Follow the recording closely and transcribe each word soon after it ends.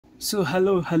So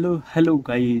hello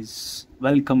guys.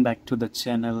 Welcome back to the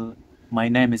channel. My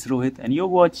name is Rohit and you're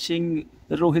watching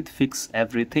Rohit Fix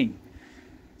Everything.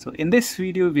 So in this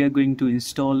video we are going to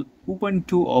install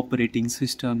Ubuntu operating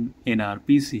system in our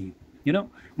PC.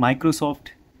 Microsoft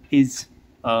is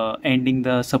ending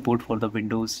the support for the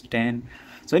Windows 10.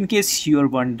 So in case you are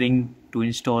wondering to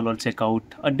install or check out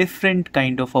a different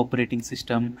kind of operating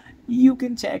system, you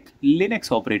can check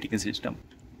Linux operating system.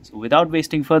 So without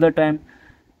wasting further time,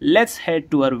 let's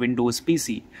head to our Windows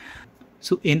PC.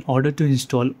 So in order to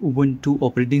install Ubuntu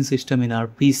operating system in our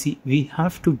PC, we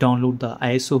have to download the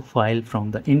ISO file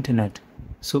from the internet.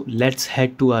 So let's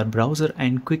head to our browser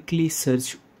and quickly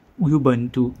search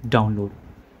Ubuntu download.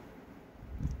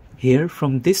 Here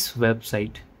from this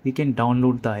website, we can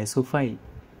download the ISO file.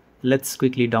 Let's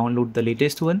quickly download the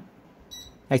latest one.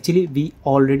 Actually, we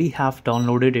already have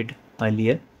downloaded it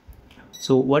earlier.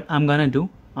 So what I'm gonna do,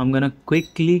 I'm gonna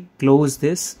quickly close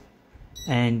this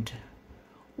and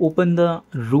open the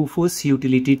Rufus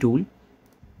utility tool.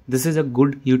 This is a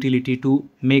good utility to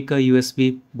make a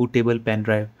USB bootable pen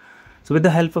drive. So with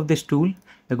the help of this tool,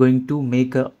 we're going to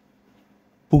make a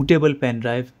bootable pen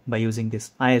drive by using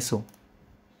this ISO.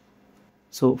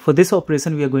 So for this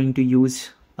operation, we are going to use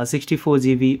a 64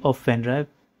 GB of pen drive.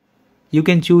 You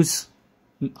can choose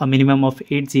a minimum of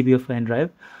 8 GB of pen drive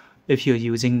if you're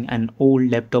using an old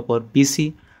laptop or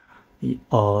PC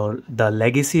or the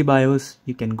legacy BIOS.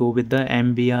 You can go with the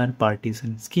MBR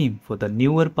partition scheme. For the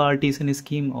newer partition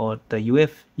scheme or the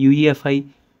UEFI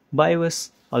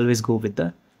BIOS, always go with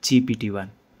the GPT one.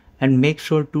 And make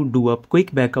sure to do a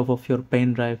quick backup of your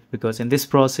pen drive, because in this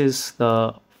process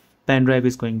the pen drive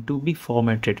is going to be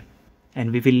formatted.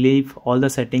 And we will leave all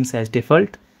the settings as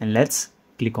default, and let's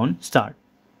click on start.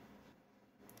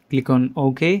 Click on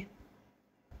OK.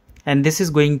 And this is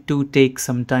going to take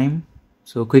some time.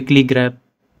 So quickly grab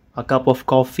a cup of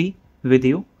coffee with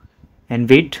you and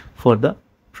wait for the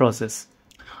process.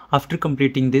 After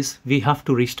completing this, we have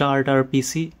to restart our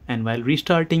PC, and while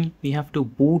restarting, we have to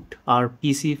boot our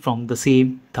PC from the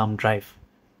same thumb drive.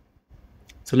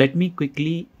 So let me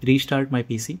quickly restart my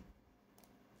PC.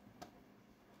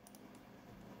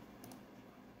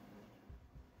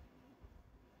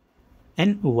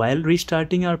 And while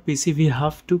restarting our PC, we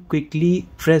have to quickly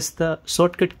press the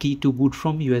shortcut key to boot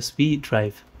from USB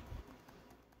drive.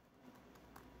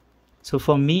 So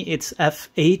for me, it's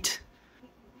F8,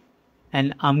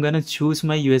 and I'm gonna choose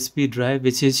my USB drive,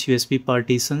 which is USB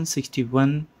partition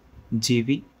 61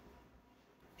 GB.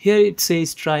 Here it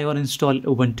says try or install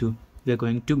Ubuntu. We are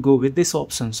going to go with these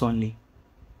options only.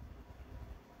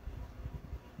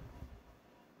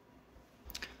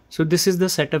 So this is the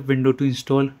setup window to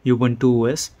install Ubuntu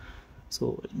OS.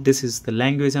 So this is the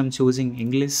language I'm choosing,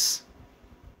 English.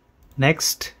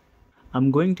 Next,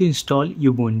 I'm going to install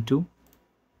Ubuntu.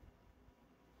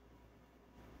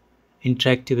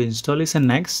 Interactive installation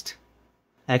next.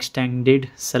 Extended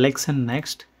selection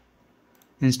next.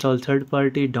 Install third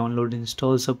party, download,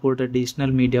 install, support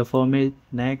additional media format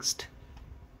next.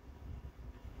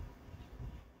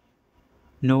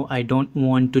 No, I don't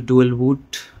want to dual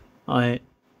boot. I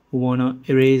wanna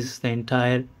erase the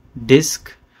entire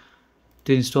disk.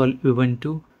 To install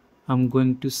Ubuntu, I'm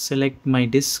going to select my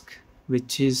disk,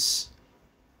 which is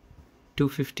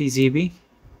 250 GB,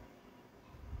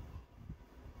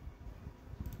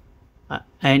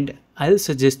 and I'll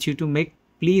suggest you to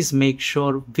please make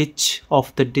sure which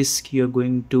of the disk you're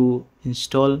going to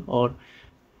install, or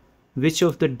which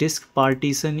of the disk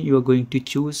partition you are going to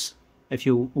choose. If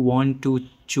you want to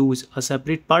choose a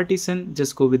separate partition,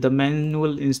 just go with the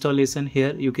manual installation.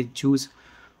 Here you can choose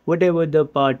whatever the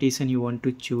partition you want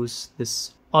to choose.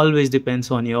 This always depends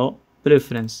on your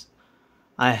preference.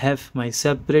 I have my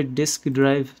separate disk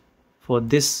drive for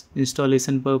this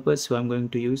installation purpose, so I'm going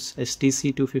to use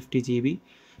STC 250 GB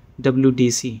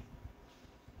WDC.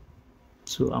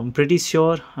 So I'm pretty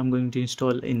sure I'm going to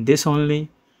install in this only,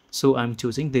 so I'm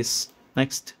choosing this.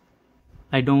 Next,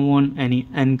 I don't want any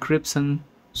encryption,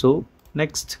 so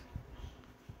next,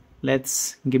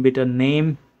 let's give it a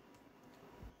name.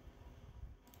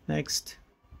 Next.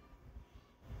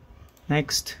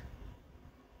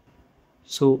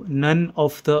 So none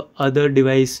of the other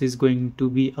device is going to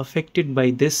be affected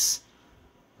by this.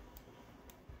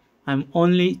 I'm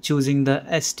only choosing the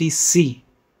STC,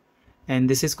 and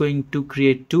this is going to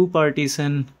create two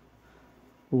partitions.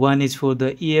 One is for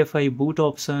the EFI boot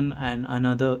option and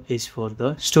another is for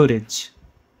the storage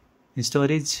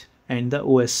and the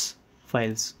OS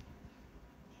files.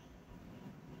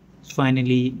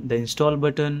 Finally, the install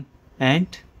button,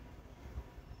 and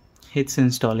it's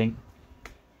installing.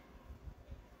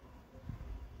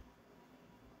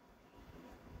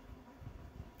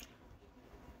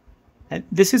 And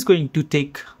this is going to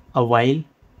take a while,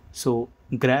 so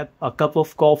grab a cup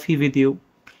of coffee with you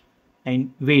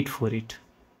and wait for it.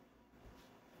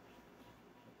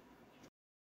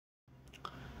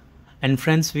 And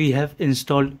friends, we have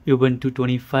installed Ubuntu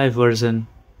 25 version.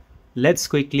 Let's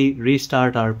quickly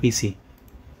restart our PC.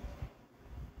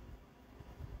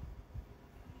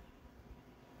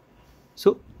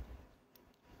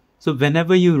 So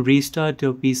whenever you restart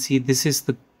your PC, this is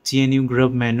the GNU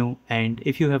grub menu, and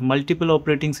if you have multiple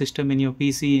operating system in your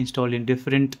PC installed in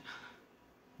different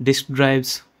disk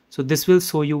drives, so this will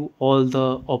show you all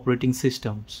the operating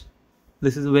systems.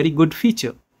 This is a very good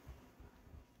feature.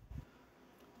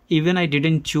 Even I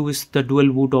didn't choose the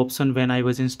dual boot option when I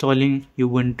was installing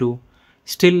Ubuntu,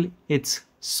 still it's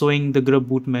showing the grub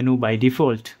boot menu by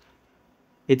default.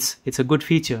 It's a good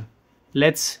feature.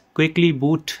 Let's quickly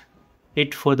boot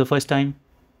it for the first time.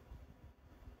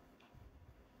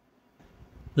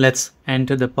 Let's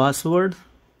enter the password.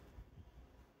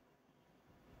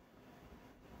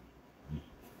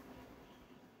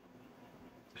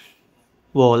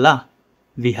 Voila,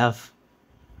 we have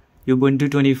Ubuntu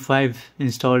 25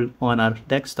 installed on our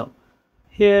desktop.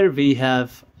 Here we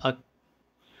have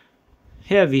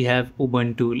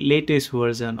Ubuntu latest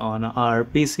version on our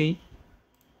PC.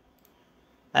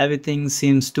 Everything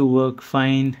seems to work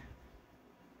fine.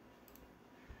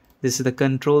 This is the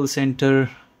control center.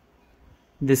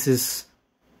 This is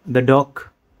the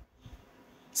dock,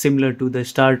 similar to the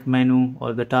start menu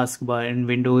or the taskbar in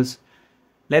Windows.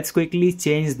 Let's quickly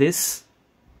change this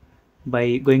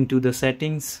by going to the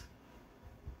settings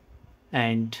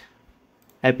and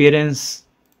appearance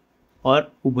or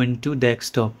Ubuntu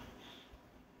desktop.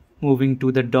 Moving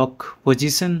to the dock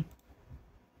position,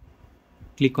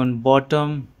 click on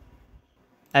bottom.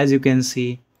 As you can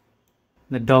see,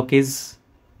 the dock is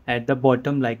at the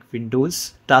bottom like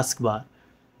Windows taskbar.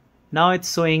 Now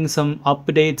it's showing some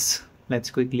updates.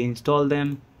 Let's quickly install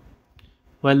them.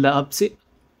 While the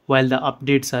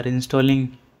updates are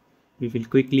installing, we will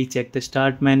quickly check the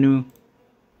start menu.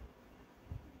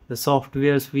 The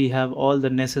softwares, we have all the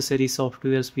necessary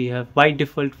softwares. We have by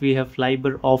default we have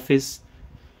LibreOffice.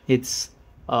 It's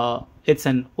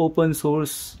an open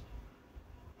source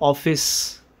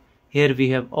office. Here we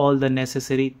have all the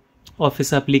necessary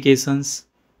office applications,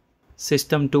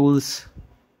 system tools,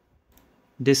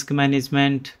 disk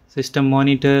management, system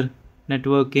monitor,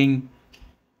 networking.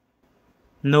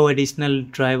 No additional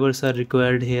drivers are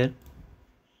required here.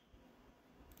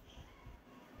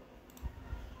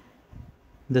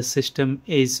 The system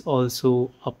is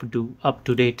also up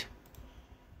to date.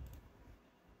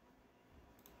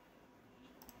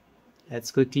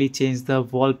 Let's quickly change the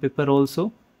wallpaper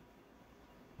also.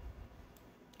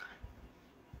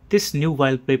 This new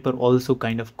wallpaper also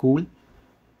kind of cool,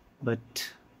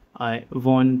 but I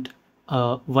want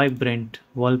a vibrant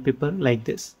wallpaper like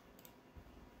this.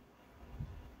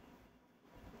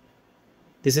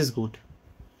 This is good.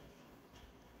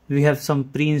 We have some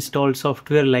pre-installed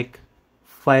software like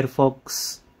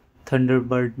Firefox,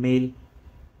 Thunderbird Mail,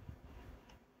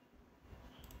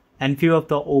 and few of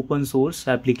the open source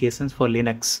applications for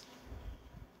Linux.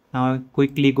 Now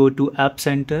quickly go to App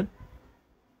Center.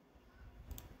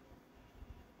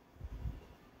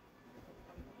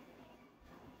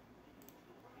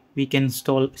 We can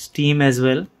install Steam as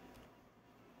well.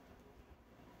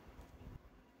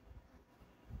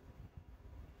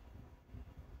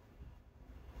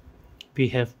 We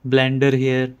have Blender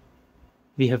here.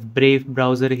 We have Brave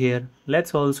browser here.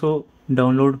 Let's also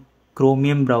download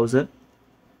Chromium browser,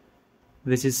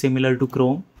 which is similar to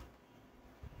Chrome.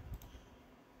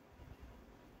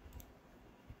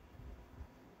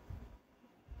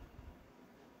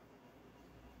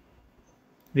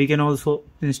 We can also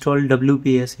install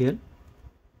WPS here.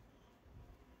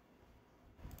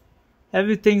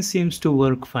 Everything seems to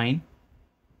work fine.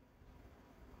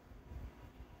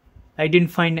 I didn't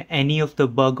find any of the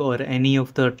bug or any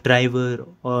of the driver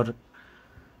or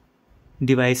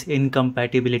device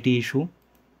incompatibility issue.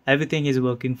 Everything is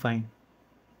working fine.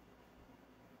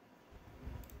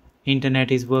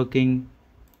 Internet is working,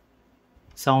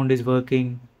 sound is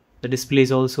working, the display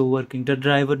is also working, the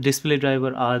display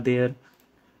driver are there,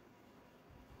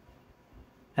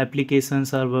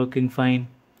 applications are working fine.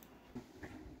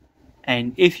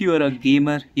 And if you are a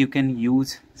gamer, you can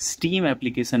use Steam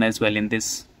application as well in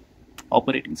this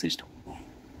operating system.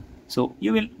 So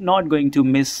you will not going to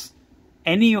miss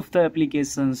any of the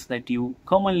applications that you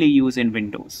commonly use in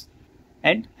Windows.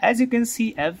 And as you can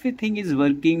see, everything is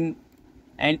working.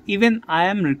 And even I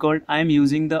am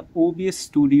using the OBS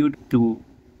Studio to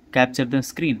capture the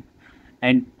screen.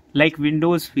 And like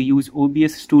Windows, we use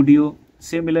OBS Studio.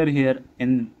 Similar here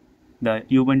in the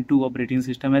Ubuntu operating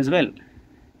system as well.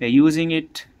 We are using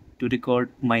it to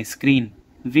record my screen.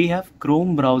 We have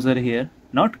Chrome browser here,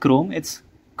 not Chrome, it's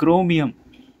Chromium.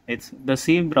 It's the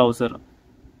same browser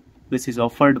which is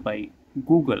offered by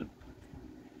Google.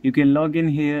 You can log in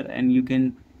here and you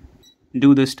can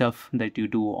do the stuff that you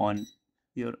do on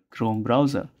your Chrome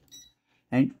browser.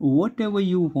 And whatever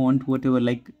you want, whatever,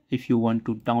 like if you want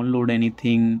to download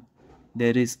anything,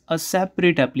 there is a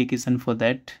separate application for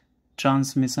that.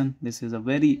 Transmission, this is a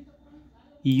very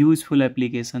useful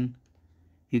application,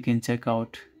 you can check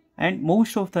out, and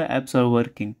most of the apps are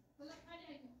working.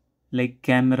 Like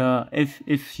camera,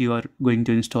 if you are going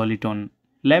to install it on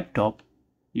laptop,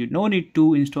 you no need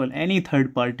to install any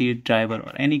third-party driver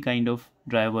or any kind of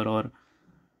driver or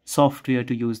software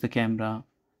to use the camera.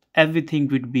 Everything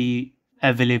would be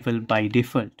available by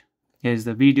default. Here's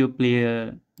the video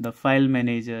player, the file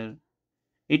manager.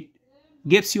 It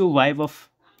gives you a vibe of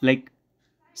like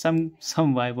some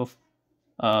vibe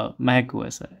of Mac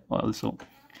OS also.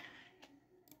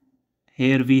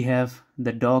 Here we have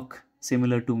the dock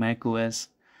similar to Mac OS,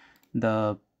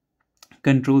 the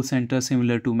control center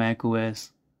similar to Mac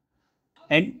OS,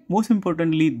 and most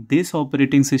importantly, this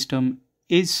operating system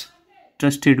is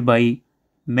trusted by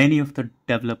many of the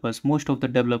developers. Most of the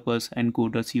developers and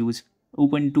coders use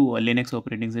Ubuntu or Linux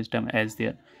operating system as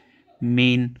their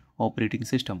main operating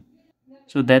system.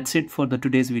 So that's it for the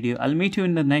today's video. I'll meet you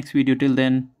in the next video. Till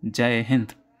then, Jai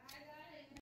Hind.